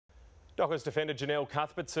Dockers defender Janelle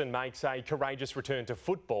Cuthbertson makes a courageous return to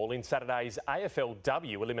football in Saturday's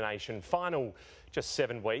AFLW elimination final. Just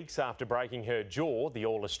 7 weeks after breaking her jaw, the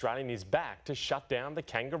All-Australian is back to shut down the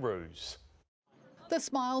Kangaroos. The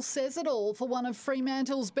smile says it all for one of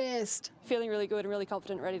Fremantle's best. Feeling really good and really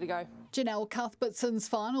confident, ready to go. Janelle Cuthbertson's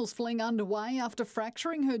finals fling underway after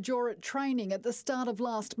fracturing her jaw at training at the start of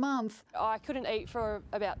last month. I couldn't eat for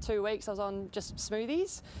about 2 weeks. I was on just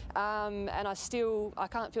smoothies, and I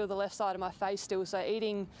can't feel the left side of my face still, so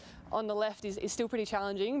eating on the left is still pretty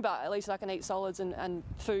challenging, but at least I can eat solids and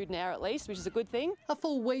food now at least, which is a good thing. A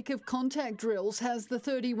full week of contact drills has the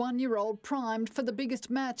 31-year-old primed for the biggest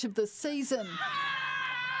match of the season.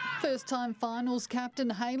 First-time finals captain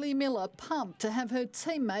Hayley Miller pumped to have her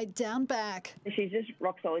teammate down back. She's just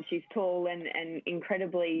rock solid. She's tall and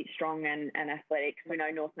incredibly strong and athletic. We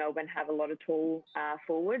know North Melbourne have a lot of tall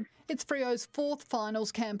forwards. It's Freo's fourth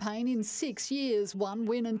finals campaign in 6 years, 1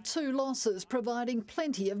 win and 2 losses, providing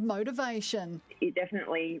plenty of motivation. It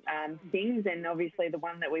definitely stings, and obviously the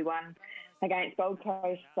one that we won against Gold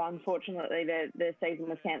Coast, unfortunately the season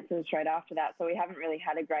was cancelled straight after that, so we haven't really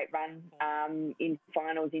had a great run in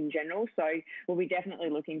finals in general, so we'll be definitely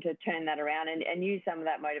looking to turn that around and use some of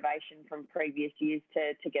that motivation from previous years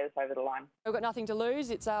to get us over the line. We've got nothing to lose,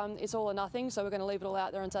 it's all or nothing, so we're going to leave it all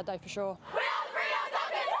out there on Saturday for sure.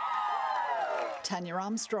 Tanya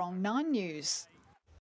Armstrong, 9 News.